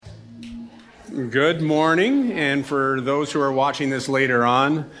Good morning, and for those who are watching this later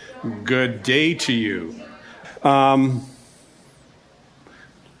on, good day to you.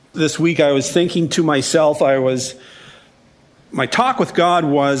 This week I was thinking to myself, my talk with God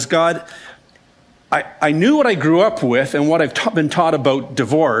was, God, I knew what I grew up with and what I've been taught about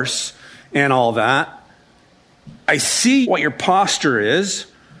divorce and all that. I see what your posture is.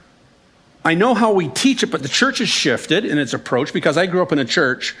 I know how we teach it, but the church has shifted in its approach because I grew up in a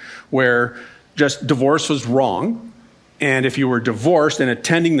church where just divorce was wrong. And if you were divorced and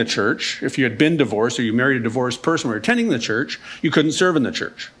attending the church, if you had been divorced or you married a divorced person or attending the church, you couldn't serve in the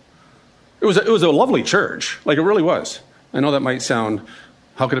church. It was a lovely church, like it really was. I know that might sound,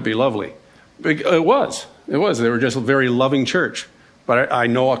 how could it be lovely? It was. They were just a very loving church. But I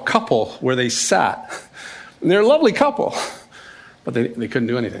know a couple where they sat. And they're a lovely couple. But they couldn't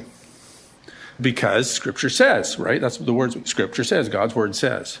do anything. Because Scripture says, right? That's what the word Scripture says, God's Word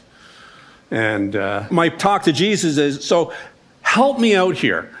says. And my talk to Jesus is, so help me out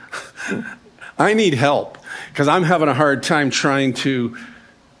here. I need help because I'm having a hard time trying to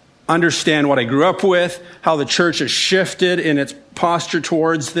understand what I grew up with, how the church has shifted in its posture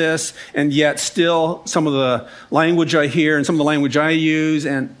towards this, and yet still some of the language I hear and some of the language I use.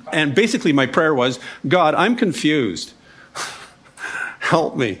 And basically my prayer was, God, I'm confused.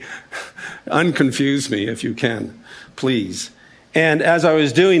 Help me. Unconfuse me if you can, please. And as I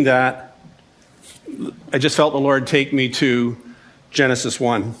was doing that, I just felt the Lord take me to Genesis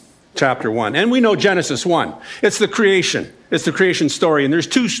 1, chapter 1. And we know Genesis 1. It's the creation. It's the creation story. And there's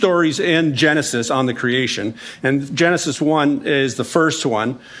two stories in Genesis on the creation. And Genesis 1 is the first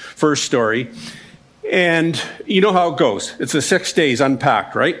story. And you know how it goes. It's the 6 days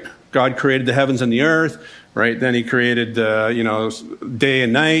unpacked, right? God created the heavens and the earth, right? Then he created, day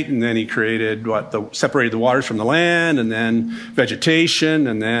and night. And then he created separated the waters from the land, and then vegetation,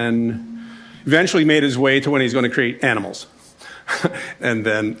 and then eventually made his way to when he's going to create animals and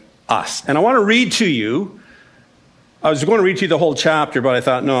then us. And I want to read to you, I was going to read to you the whole chapter, but I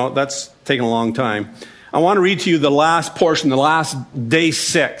thought, no, that's taking a long time. I want to read to you the last portion, the last day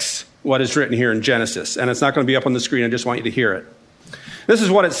 6, what is written here in Genesis. And it's not going to be up on the screen. I just want you to hear it. This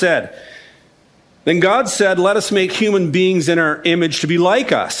is what it said. Then God said, let us make human beings in our image to be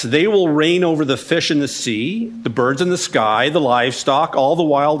like us. They will reign over the fish in the sea, the birds in the sky, the livestock, all the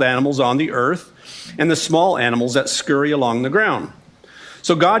wild animals on the earth, and the small animals that scurry along the ground.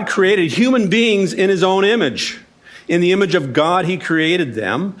 So God created human beings in his own image. In the image of God, he created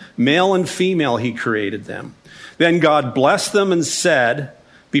them. Male and female, he created them. Then God blessed them and said,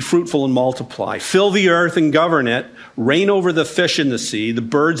 be fruitful and multiply. Fill the earth and govern it. Reign over the fish in the sea, the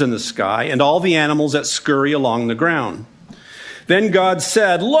birds in the sky, and all the animals that scurry along the ground. Then God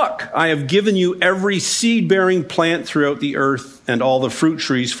said, look, I have given you every seed-bearing plant throughout the earth and all the fruit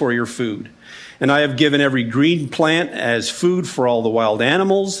trees for your food. And I have given every green plant as food for all the wild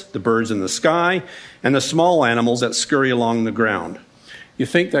animals, the birds in the sky, and the small animals that scurry along the ground. You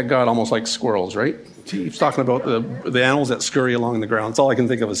think that God almost likes squirrels, right? He's talking about the animals that scurry along the ground. It's all I can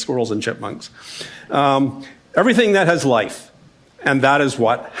think of is squirrels and chipmunks. Everything that has life. And that is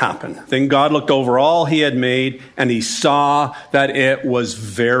what happened. Then God looked over all he had made, and he saw that it was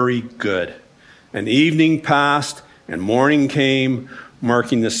very good. And evening passed, and morning came,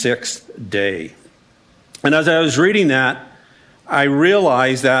 marking the 6th day. And as I was reading that, I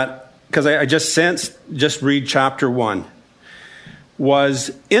realized that, because I just read chapter 1,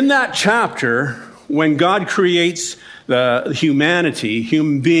 was in that chapter, when God creates the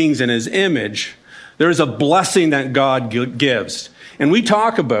human beings in his image, there's a blessing that God gives. And I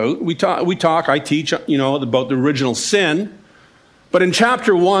teach, about the original sin. But in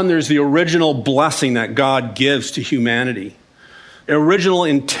chapter 1, there's the original blessing that God gives to humanity. The original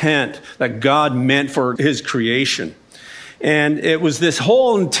intent that God meant for his creation. And it was this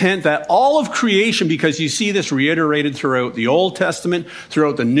whole intent that all of creation, because you see this reiterated throughout the Old Testament,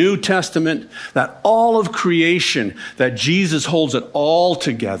 throughout the New Testament, that all of creation, that Jesus holds it all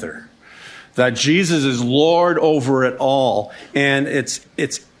together. That Jesus is Lord over it all. And it's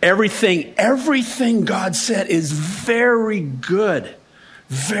everything God said is very good.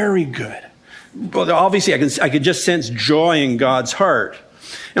 Very good. But obviously I could just sense joy in God's heart.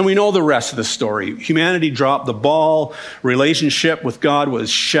 And we know the rest of the story. Humanity dropped the ball. Relationship with God was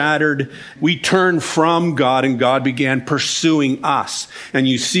shattered. We turned from God, and God began pursuing us. And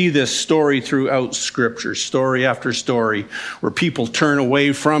you see this story throughout Scripture, story after story, where people turn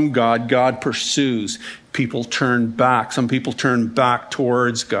away from God. God pursues. People turn back. Some people turn back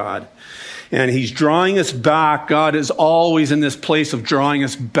towards God. And he's drawing us back. God is always in this place of drawing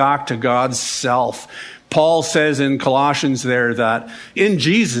us back to God's self, Paul says in Colossians there that in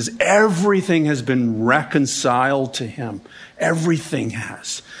Jesus, everything has been reconciled to him. Everything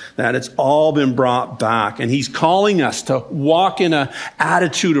has. That it's all been brought back. And he's calling us to walk in an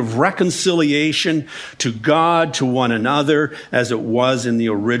attitude of reconciliation to God, to one another, as it was in the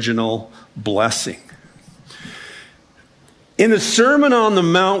original blessing. In the Sermon on the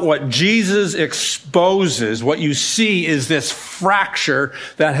Mount, what Jesus exposes, what you see is this fracture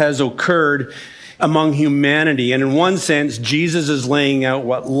that has occurred among humanity. And in one sense, Jesus is laying out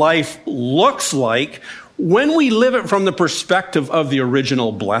what life looks like when we live it from the perspective of the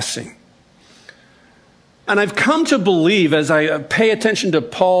original blessing. And I've come to believe, as I pay attention to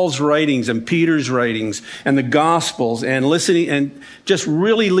Paul's writings and Peter's writings and the Gospels and listening and just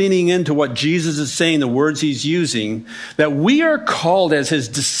really leaning into what Jesus is saying, the words he's using, that we are called as his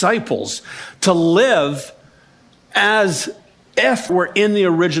disciples to live as if we're in the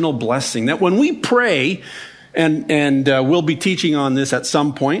original blessing. That when we pray, and we'll be teaching on this at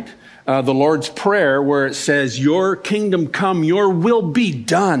some point, the Lord's Prayer, where it says, your kingdom come, your will be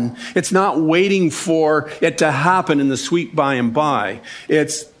done. It's not waiting for it to happen in the sweet by and by.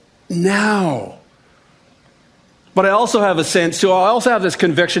 It's now. But I also have a sense, too, I also have this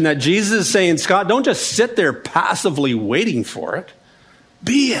conviction that Jesus is saying, Scott, don't just sit there passively waiting for it.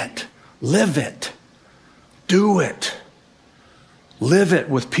 Be it. Live it. Do it. Live it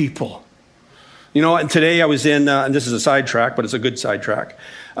with people. You know, and today I was in, and this is a sidetrack, but it's a good sidetrack.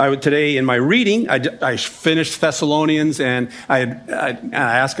 Today in my reading, I finished Thessalonians, and I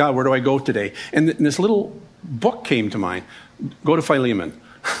asked God, where do I go today? And this little book came to mind. Go to Philemon.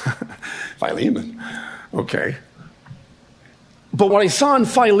 Philemon. Okay. But what I saw in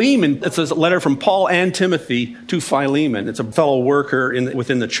Philemon, it's a letter from Paul and Timothy to Philemon. It's a fellow worker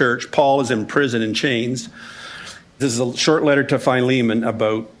within the church. Paul is in prison in chains. This is a short letter to Philemon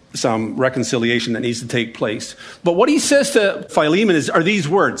about some reconciliation that needs to take place. But what he says to Philemon are these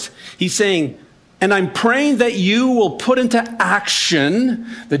words. He's saying, and I'm praying that you will put into action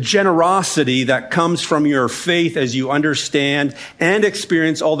the generosity that comes from your faith as you understand and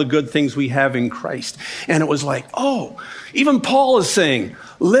experience all the good things we have in Christ. And it was like, oh, even Paul is saying,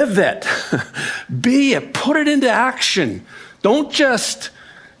 live it, be it, put it into action. Don't just,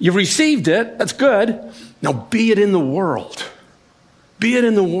 you've received it, that's good. Now be it in the world. Be it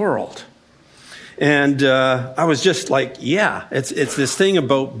in the world. And I was just like, yeah, it's this thing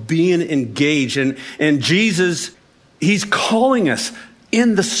about being engaged. And Jesus, he's calling us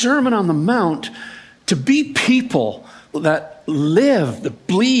in the Sermon on the Mount to be people that live, that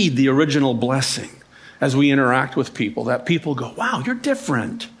bleed the original blessing as we interact with people. That people go, wow, you're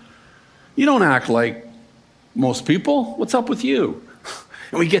different. You don't act like most people. What's up with you?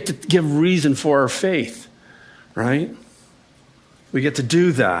 And we get to give reason for our faith, right? We get to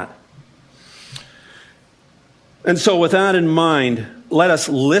do that. And so with that in mind, let us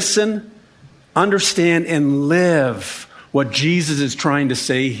listen, understand, and live what Jesus is trying to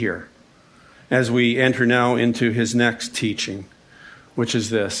say here as we enter now into his next teaching, which is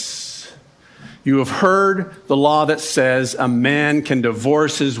this. You have heard the law that says a man can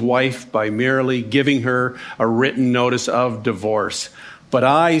divorce his wife by merely giving her a written notice of divorce. But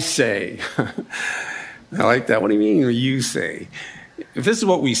I say, I like that. What do you mean, or you say? If this is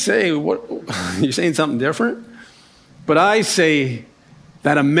what we say, what you're saying something different? But I say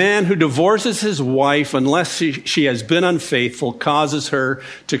that a man who divorces his wife unless she has been unfaithful causes her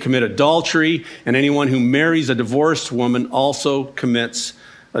to commit adultery, and anyone who marries a divorced woman also commits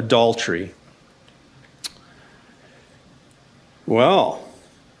adultery. Well,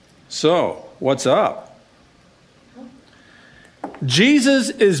 so what's up? Jesus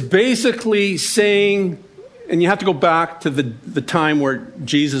is basically saying, and you have to go back to the time where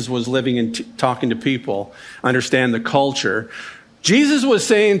Jesus was living and talking to people, understand the culture. Jesus was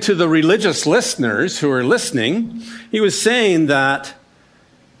saying to the religious listeners who are listening, he was saying that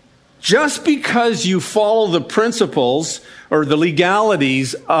just because you follow the principles or the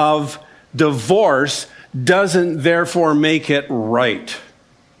legalities of divorce doesn't therefore make it right.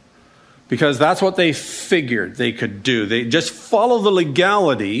 Because that's what they figured they could do. They just follow the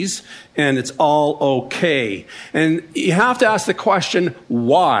legalities and it's all okay. And you have to ask the question,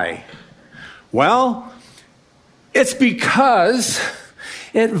 why? Well, it's because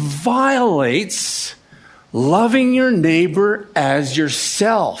it violates loving your neighbor as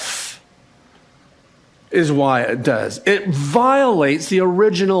yourself, is why it does. It violates the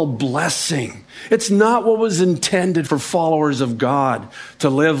original blessing. It's not what was intended for followers of God to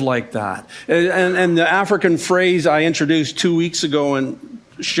live like that. And the African phrase I introduced 2 weeks ago in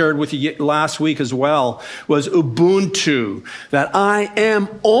shared with you last week as well, was Ubuntu. That I am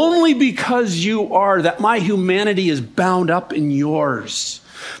only because you are, that my humanity is bound up in yours.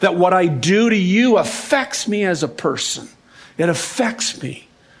 That what I do to you affects me as a person. It affects me.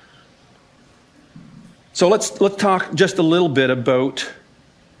 So let's talk just a little bit about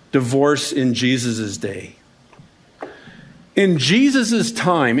divorce in Jesus' day. In Jesus'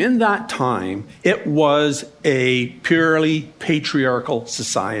 time, in that time, it was a purely patriarchal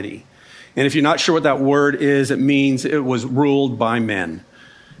society. And if you're not sure what that word is, it means it was ruled by men.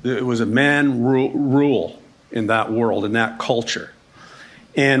 It was a man rule in that world, in that culture.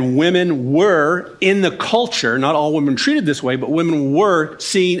 And women were, in the culture, not all women treated this way, but women were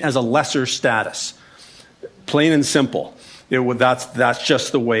seen as a lesser status. Plain and simple. That's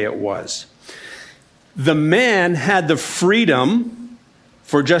just the way it was. The man had the freedom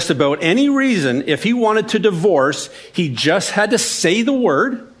for just about any reason. If he wanted to divorce, he just had to say the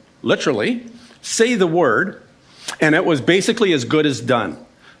word, literally, say the word, and it was basically as good as done.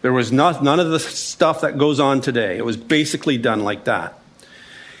 There was none of the stuff that goes on today. It was basically done like that.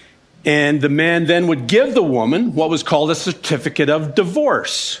 And the man then would give the woman what was called a certificate of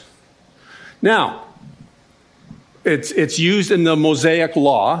divorce. Now, it's used in the Mosaic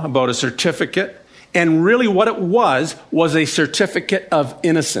law about a certificate, and really what it was a certificate of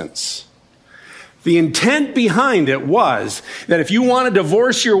innocence. The intent behind it was that if you want to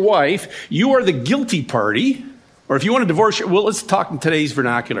divorce your wife, you are the guilty party, or if you want to divorce, let's talk in today's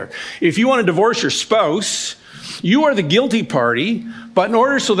vernacular. If you want to divorce your spouse, you are the guilty party, but in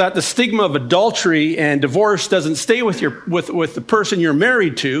order so that the stigma of adultery and divorce doesn't stay with the person you're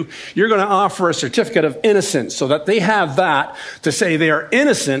married to, you're going to offer a certificate of innocence so that they have that to say they are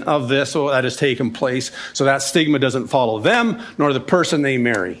innocent of this or that has taken place, so that stigma doesn't follow them nor the person they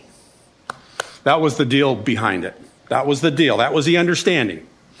marry. That was the deal behind it. That was the deal. That was the understanding.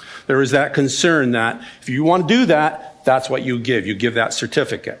 There was that concern that if you want to do that, that's what you give. You give that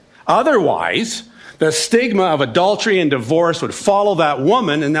certificate. Otherwise, the stigma of adultery and divorce would follow that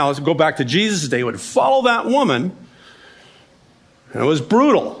woman, and now let's go back to Jesus' day, would follow that woman. And it was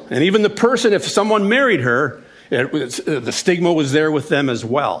brutal. And even the person, if someone married her, the stigma was there with them as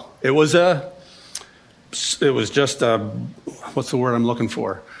well. It was just a, what's the word I'm looking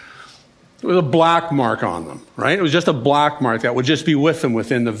for? It was a black mark on them, right? It was just a black mark that would just be with them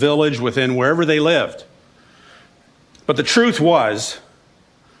within the village, within wherever they lived. But the truth was,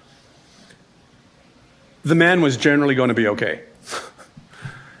 the man was generally going to be okay.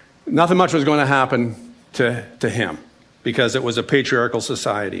 Nothing much was going to happen to him because it was a patriarchal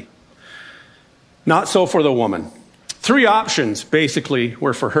society. Not so for the woman. 3 options basically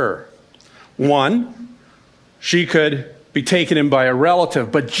were for her. 1, she could be taken in by a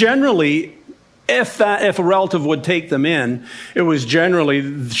relative, but generally, if a relative would take them in, it was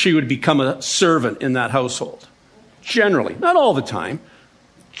generally she would become a servant in that household. Generally, not all the time,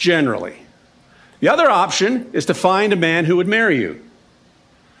 generally. The other option is to find a man who would marry you.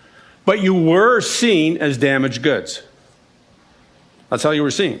 But you were seen as damaged goods. That's how you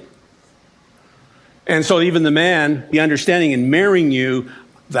were seen. And so even the man, the understanding in marrying you,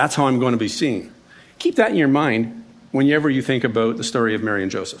 that's how I'm going to be seen. Keep that in your mind whenever you think about the story of Mary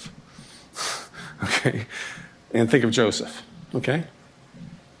and Joseph. Okay? And think of Joseph. Okay?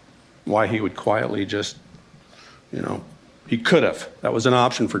 Why he would quietly just, he could have. That was an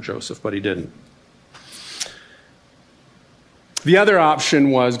option for Joseph, but he didn't. The other option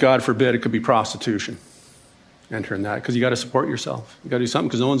was, God forbid, it could be prostitution. Enter in that, because you got to support yourself. You got to do something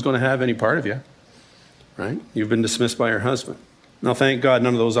because no one's going to have any part of you. Right? You've been dismissed by your husband. Now, thank God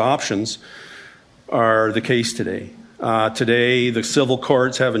none of those options are the case today. Today, the civil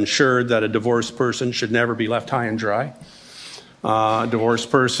courts have ensured that a divorced person should never be left high and dry. A divorced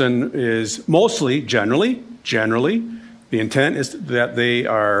person is mostly, generally, the intent is that they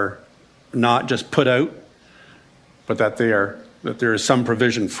are not just put out, but that there is some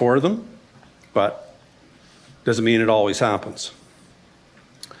provision for them, but doesn't mean it always happens.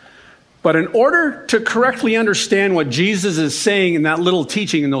 But in order to correctly understand what Jesus is saying in that little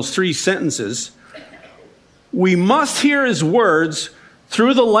teaching in those 3 sentences, we must hear his words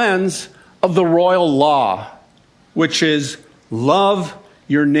through the lens of the royal law, which is love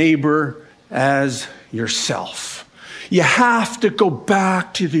your neighbor as yourself. You have to go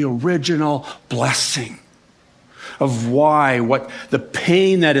back to the original blessing of what the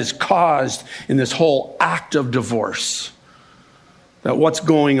pain that is caused in this whole act of divorce. That what's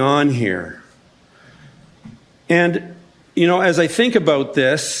going on here. And, as I think about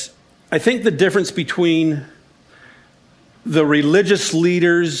this, I think the difference between the religious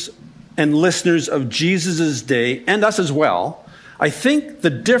leaders and listeners of Jesus' day, and us as well, I think the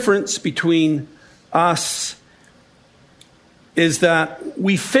difference between us is that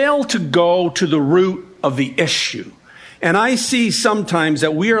we fail to go to the root of the issue. And I see sometimes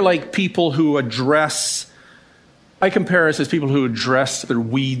that we are like people who I compare us as people who address their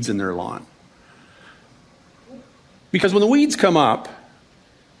weeds in their lawn. Because when the weeds come up,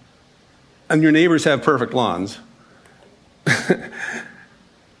 and your neighbors have perfect lawns,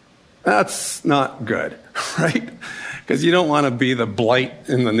 that's not good, right? Because you don't want to be the blight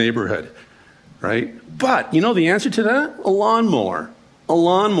in the neighborhood, right? But you know the answer to that? A lawnmower. A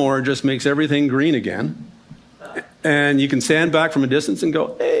lawnmower just makes everything green again. And you can stand back from a distance and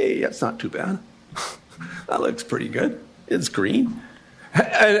go, hey, that's not too bad. That looks pretty good. It's green.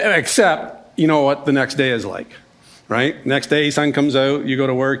 Except, you know what the next day is like, right? Next day, sun comes out, you go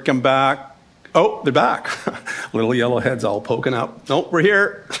to work, come back. Oh, they're back. Little yellow heads all poking up. Nope, we're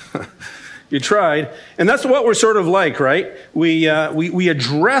here. You tried. And that's what we're sort of like, right? We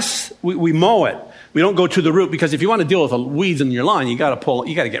address, we mow it. We don't go to the root, because if you want to deal with the weeds in your lawn, you got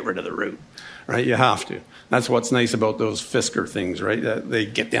to get rid of the root, right? You have to. That's what's nice about those Fisker things, right? They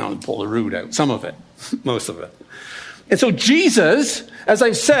get down and pull the root out. Some of it, most of it. And so Jesus, as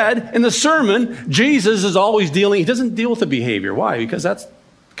I've said in the sermon, Jesus is always he doesn't deal with the behavior. Why? Because that's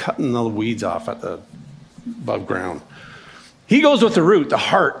cutting the weeds off at the above ground. He goes with the root, the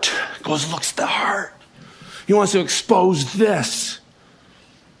heart. Looks at the heart. He wants to expose this.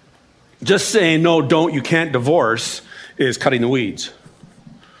 Just saying, no, you can't divorce, is cutting the weeds.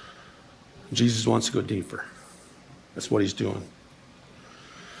 Jesus wants to go deeper. That's what he's doing.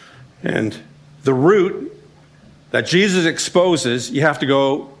 And the root that Jesus exposes, you have to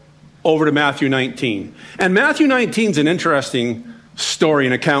go over to Matthew 19. And Matthew 19 is an interesting story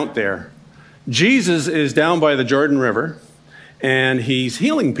and account there. Jesus is down by the Jordan River, and he's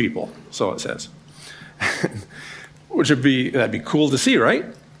healing people, so it says. That'd be cool to see, right?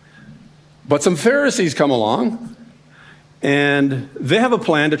 But some Pharisees come along, and they have a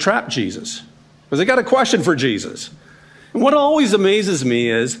plan to trap Jesus, because they got a question for Jesus. And what always amazes me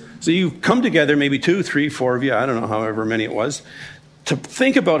is, so you come together, maybe 2, 3, 4 of you, I don't know, however many it was, to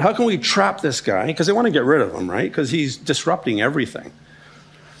think about how can we trap this guy, because they want to get rid of him, right? Because he's disrupting everything.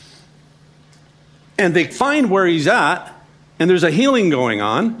 And they find where he's at, and there's a healing going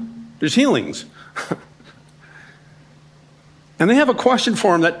on. There's healings. And they have a question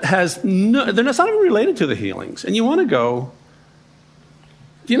for him that they're not even related to the healings. And you want to go,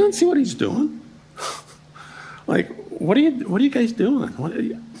 do you not see what he's doing? Like, what are you guys doing?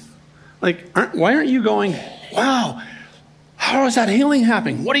 Why aren't you going, wow, how is that healing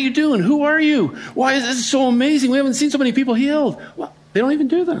happening? What are you doing? Who are you? Why is this so amazing? We haven't seen so many people healed. Well, they don't even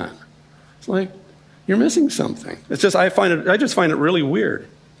do that. It's like, you're missing something. It's just, I just find it really weird.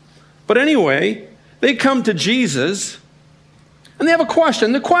 But anyway, they come to Jesus, and they have a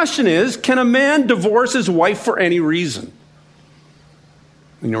question. The question is, can a man divorce his wife for any reason?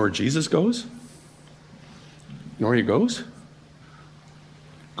 You know where Jesus goes? You know where he goes?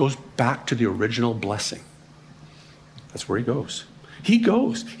 Goes back to the original blessing. That's where he goes. He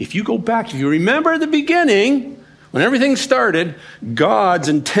goes. If you go back, if you remember at the beginning, when everything started, God's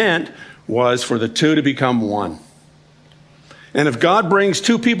intent was for the two to become one. And if God brings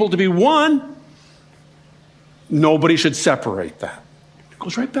two people to be one, nobody should separate that. It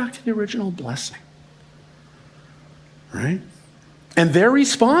goes right back to the original blessing. Right? And their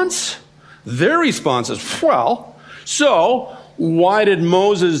response is, well, so why did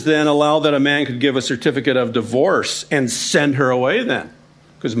Moses then allow that a man could give a certificate of divorce and send her away then?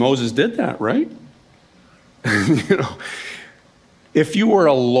 Because Moses did that, right? If you were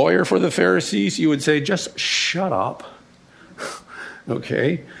a lawyer for the Pharisees, you would say, just shut up.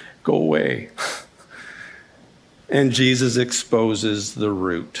 Okay, go away. And Jesus exposes the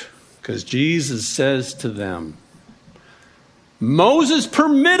root, because Jesus says to them, Moses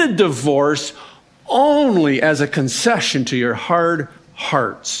permitted divorce only as a concession to your hard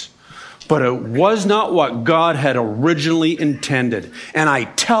hearts, but it was not what God had originally intended. And I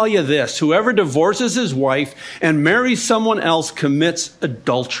tell you this, whoever divorces his wife and marries someone else commits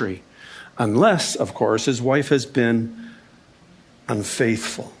adultery, unless, of course, his wife has been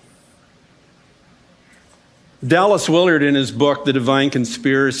unfaithful. Dallas Willard, in his book, The Divine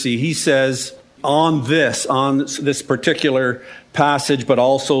Conspiracy, he says on this particular passage, but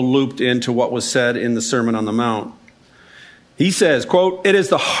also looped into what was said in the Sermon on the Mount, He says, quote, "It is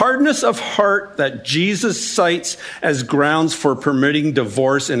the hardness of heart that Jesus cites as grounds for permitting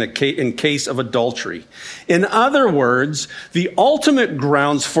divorce in case of adultery. In other words, the ultimate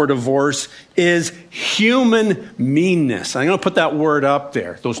grounds for divorce is human meanness." I'm going to put that word up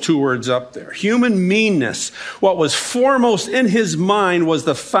there, those two words up there. Human meanness. What was foremost in his mind was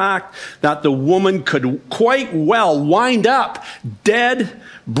the fact that the woman could quite well wind up dead,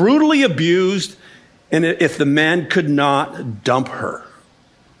 brutally abused, and if the man could not dump her.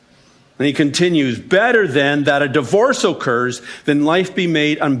 And he continues, "Better then that a divorce occurs than life be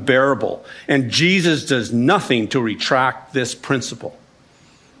made unbearable." And Jesus does nothing to retract this principle.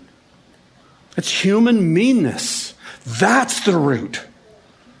 It's human meanness. That's the root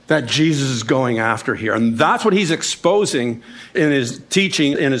that Jesus is going after here. And that's what he's exposing in his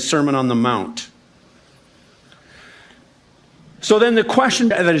teaching, in his Sermon on the Mount. So then the question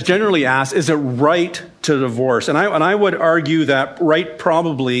that is generally asked, is it right to divorce? And I would argue that right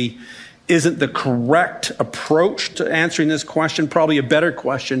probably isn't the correct approach to answering this question. Probably a better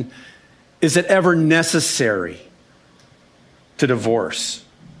question, is it ever necessary to divorce?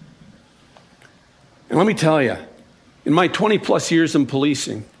 And let me tell you, in my 20 plus years in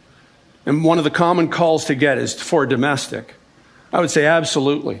policing, and one of the common calls to get is for domestic, I would say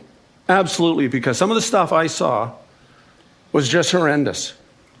absolutely. Absolutely, because some of the stuff I saw was just horrendous.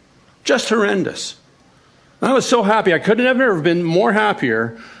 Just horrendous. I was so happy. I could have never been more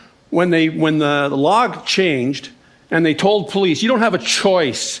happier when the law changed and they told police, you don't have a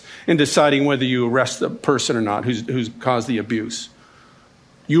choice in deciding whether you arrest the person or not who's caused the abuse.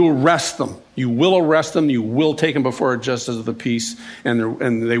 You arrest them. You will arrest them. You will take them before a justice of the peace,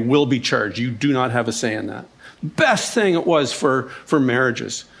 and they will be charged. You do not have a say in that. Best thing it was for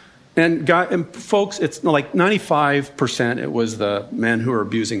marriages. And folks, it's like 95% it was the men who are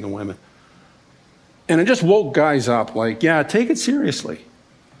abusing the women. And it just woke guys up like, yeah, take it seriously.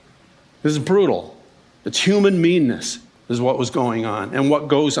 This is brutal. It's human meanness is what was going on and what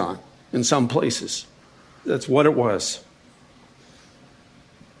goes on in some places. That's what it was.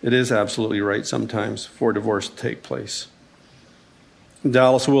 It is absolutely right sometimes for divorce to take place.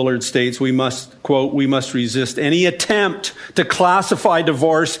 Dallas Willard states, we must resist any attempt to classify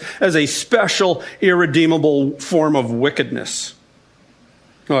divorce as a special, irredeemable form of wickedness.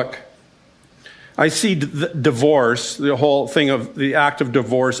 Look, I see divorce, the whole thing of the act of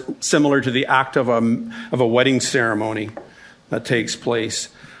divorce, similar to the act of a wedding ceremony that takes place.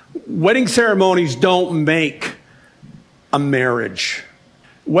 Wedding ceremonies don't make a marriage.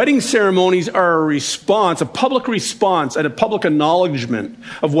 Wedding ceremonies are a response, a public response and a public acknowledgement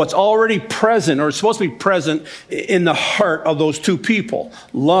of what's already present or supposed to be present in the heart of those two people.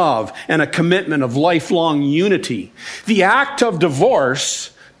 Love and a commitment of lifelong unity. The act of divorce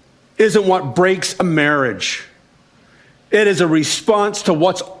isn't what breaks a marriage. It is a response to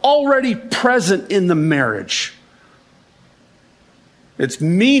what's already present in the marriage. It's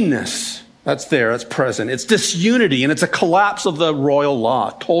meanness. That's there, that's present. It's disunity, and it's a collapse of the royal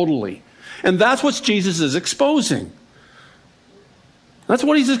law, totally. And that's what Jesus is exposing. That's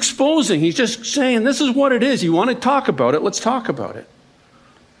what he's exposing. He's just saying, this is what it is. You want to talk about it? Let's talk about it.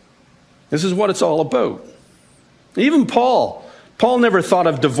 This is what it's all about. Even Paul never thought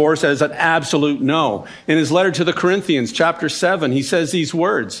of divorce as an absolute no. In his letter to the Corinthians, chapter 7, he says these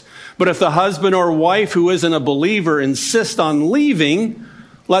words, "But if the husband or wife who isn't a believer insist on leaving,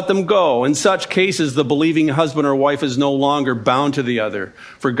 let them go. In such cases, the believing husband or wife is no longer bound to the other,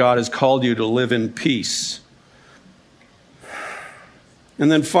 for God has called you to live in peace."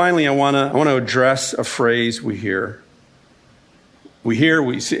 And then finally, I want to address a phrase we hear.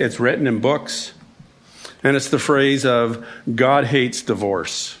 We see it's written in books, and it's the phrase of God hates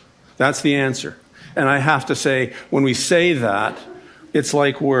divorce. That's the answer. And I have to say, when we say that, it's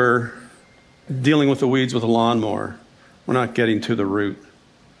like we're dealing with the weeds with a lawnmower. We're not getting to the root.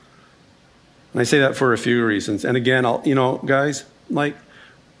 And I say that for a few reasons. And again, guys, like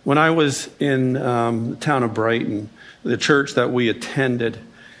when I was in the town of Brighton, the church that we attended,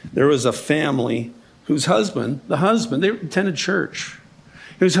 there was a family whose husband, they attended church,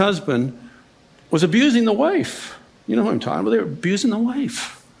 whose husband was abusing the wife. You know who I'm talking about? They were abusing the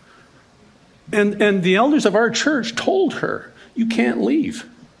wife. And the elders of our church told her, you can't leave.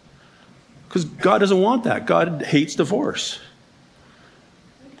 Because God doesn't want that. God hates divorce.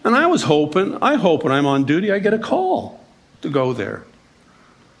 And I hope when I'm on duty, I get a call to go there.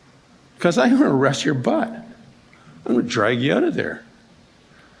 Because I'm going to arrest your butt. I'm going to drag you out of there.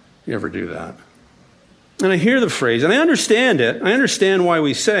 You ever do that? And I hear the phrase, and I understand it. I understand why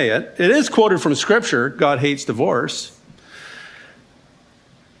we say it. It is quoted from Scripture, God hates divorce.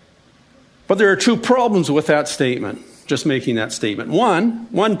 But there are two problems with that statement. just making that statement.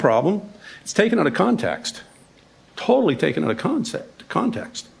 One problem, it's taken out of context. Totally taken out of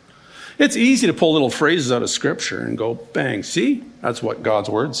context. It's easy to pull little phrases out of Scripture and go, bang, see? That's what God's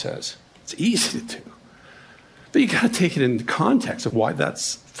Word says. It's easy to do. But you got to take it into context of why that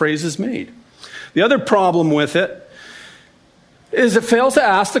phrase is made. The other problem with it is it fails to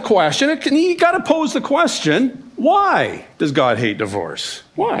ask the question. You got to pose the question, why does God hate divorce?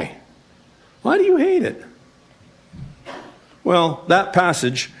 Why? Why do you hate it? Well, that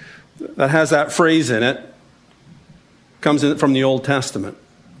passage that has that phrase in it comes in from the Old Testament.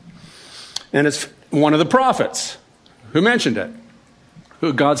 And it's one of the prophets who mentioned it,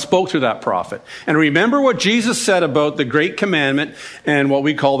 who God spoke through that prophet. And remember what Jesus said about the great commandment and what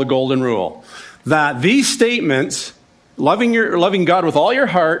we call the golden rule. That these statements, loving God with all your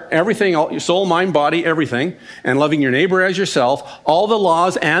heart, everything, all your soul, mind, body, everything, and loving your neighbor as yourself, all the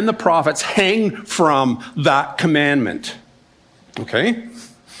laws and the prophets hang from that commandment. Okay?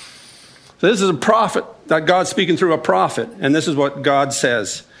 So this is a prophet, that God's speaking through a prophet. And this is what God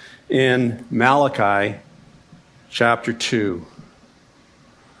says in Malachi chapter 2.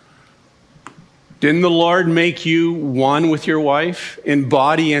 Didn't the Lord make you one with your wife? In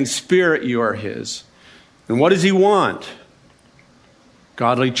body and spirit you are his. And what does he want?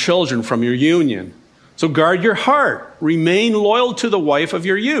 Godly children from your union. So guard your heart. Remain loyal to the wife of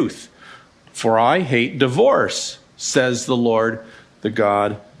your youth. For I hate divorce, says the Lord, the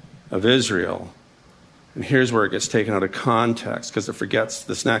God of Israel. And here's where it gets taken out of context because it forgets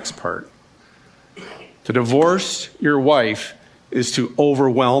this next part. To divorce your wife is to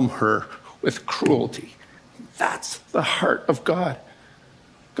overwhelm her with cruelty. That's the heart of God.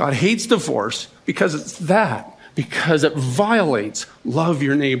 God hates divorce because it's that, because it violates love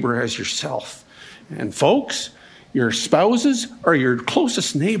your neighbor as yourself. And folks, your spouses are your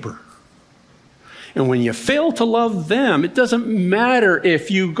closest neighbor. And when you fail to love them, it doesn't matter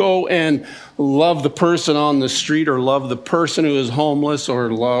if you go and love the person on the street or love the person who is homeless or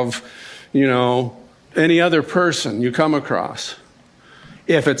love, any other person you come across.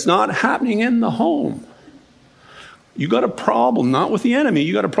 If it's not happening in the home, you got a problem, not with the enemy,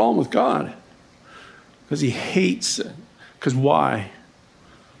 you got a problem with God. Because he hates it. Because why?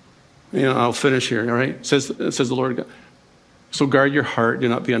 I'll finish here, all right? It says the Lord God. So guard your heart, do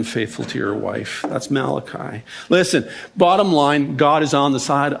not be unfaithful to your wife. That's Malachi. Listen, bottom line, God is on the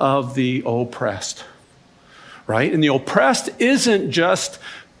side of the oppressed. Right? And the oppressed isn't just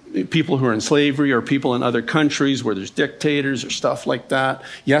people who are in slavery or people in other countries where there's dictators or stuff like that.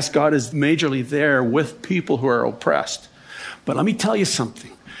 Yes, God is majorly there with people who are oppressed. But let me tell you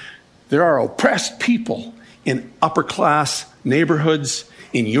something. There are oppressed people in upper class neighborhoods,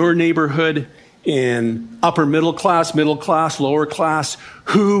 in your neighborhood, in upper middle class, lower class,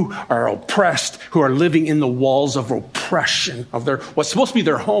 who are oppressed, who are living in the walls of oppression of what's supposed to be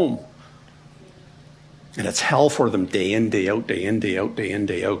their home. And it's hell for them day in, day out, day in, day out, day in,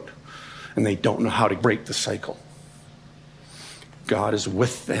 day out. And they don't know how to break the cycle. God is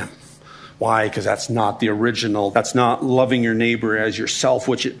with them. Why? Because that's not the original. That's not loving your neighbor as yourself,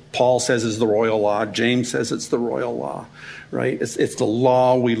 which Paul says is the royal law. James says it's the royal law, right? It's the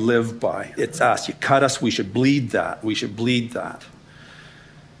law we live by. It's us. You cut us, we should bleed that. We should bleed that.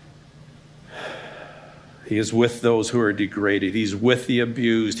 He is with those who are degraded. He's with the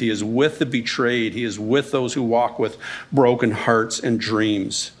abused. He is with the betrayed. He is with those who walk with broken hearts and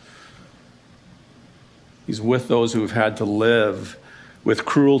dreams. He's with those who have had to live with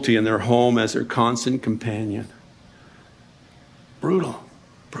cruelty in their home as their constant companion. Brutal.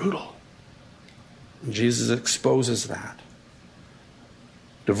 And Jesus exposes that.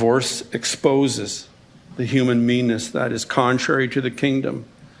 Divorce exposes the human meanness that is contrary to the kingdom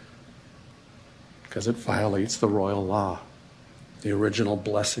because it violates the royal law, the original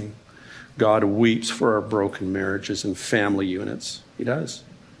blessing. God weeps for our broken marriages and family units. He does.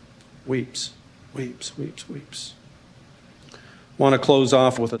 Weeps. I want to close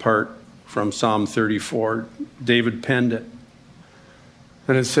off with a part from Psalm 34. David penned it.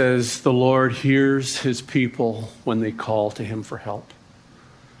 And it says, the Lord hears his people when they call to him for help.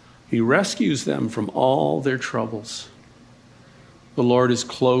 He rescues them from all their troubles. The Lord is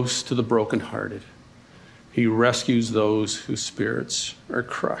close to the brokenhearted. He rescues those whose spirits are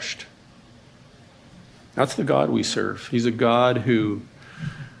crushed. That's the God we serve. He's a God who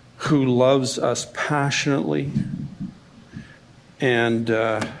loves us passionately. And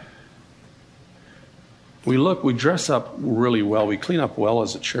we dress up really well. We clean up well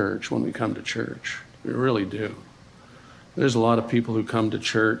as a church when we come to church. We really do. There's a lot of people who come to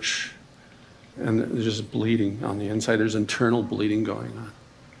church and they're just bleeding on the inside. There's internal bleeding going on.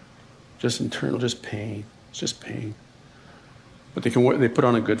 Just internal, just pain. It's just pain. But they put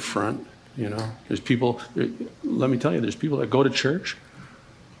on a good front, you know. There's people, let me tell you, there's people that go to church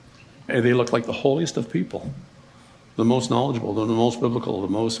and they look like the holiest of people. The most knowledgeable, the most biblical, the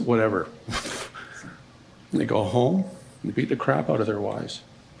most whatever. They go home and beat the crap out of their wives.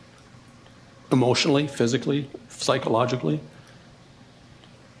 Emotionally, physically, psychologically.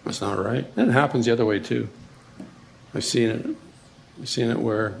 That's not right. And it happens the other way too. I've seen it. I've seen it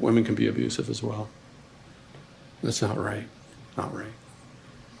where women can be abusive as well. That's not right. Not right.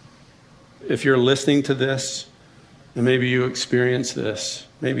 If you're listening to this, and maybe you experience this,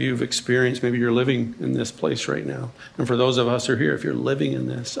 maybe you're living in this place right now. And for those of us who are here, if you're living in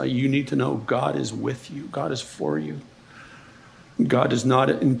this, you need to know God is with you. God is for you. God does not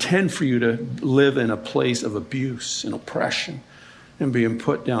intend for you to live in a place of abuse and oppression and being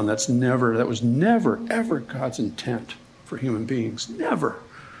put down. That was never, ever God's intent for human beings. Never.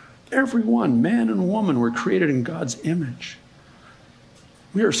 Everyone, man and woman, were created in God's image.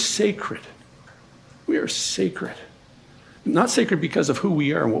 We are sacred. We are sacred. Not sacred because of who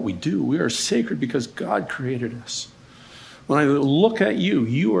we are and what we do. We are sacred because God created us. When I look at you,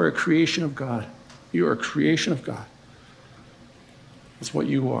 you are a creation of God. You are a creation of God. That's what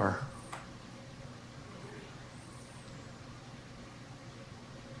you are.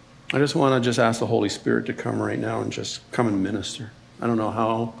 I just want to ask the Holy Spirit to come right now and just come and minister. I don't know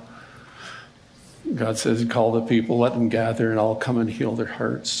how. God says, call the people, let them gather, and I'll come and heal their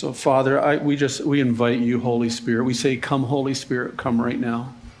hearts. So, Father, we invite you, Holy Spirit. We say, come, Holy Spirit, come right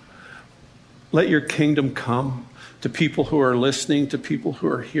now. Let your kingdom come to people who are listening, to people who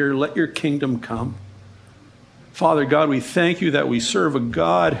are here. Let your kingdom come. Father God, we thank you that we serve a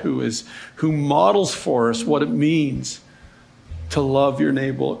God who models for us what it means to love your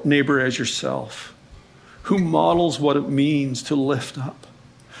neighbor as yourself, who models what it means to lift up,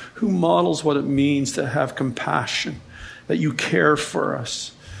 who models what it means to have compassion, that you care for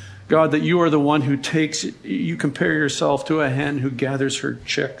us. God, that you are the one who you compare yourself to a hen who gathers her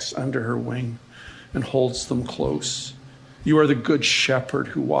chicks under her wing and holds them close. You are the good shepherd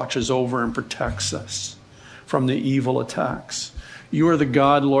who watches over and protects us from the evil attacks. You are the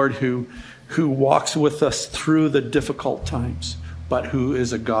God, Lord, who walks with us through the difficult times, but who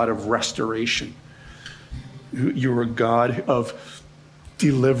is a God of restoration. You are a God of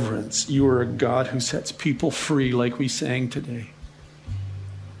deliverance. You are a God who sets people free, like we sang today.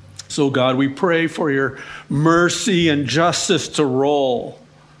 So, God, we pray for your mercy and justice to roll.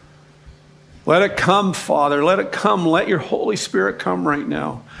 Let it come, Father. Let it come. Let your Holy Spirit come right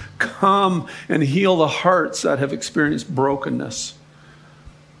now. Come and heal the hearts that have experienced brokenness.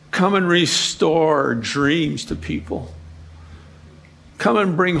 Come and restore dreams to people. Come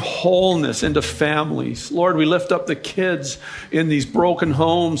and bring wholeness into families. Lord, we lift up the kids in these broken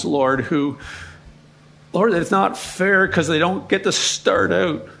homes, Lord, Lord, it's not fair because they don't get to start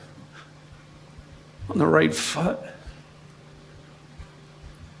out on the right foot.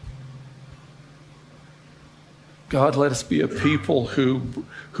 God, let us be a people who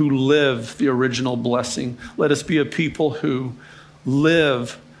live the original blessing. Let us be a people who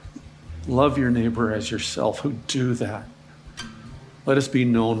love your neighbor as yourself, who do that. Let us be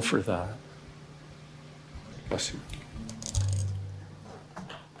known for that. Bless you.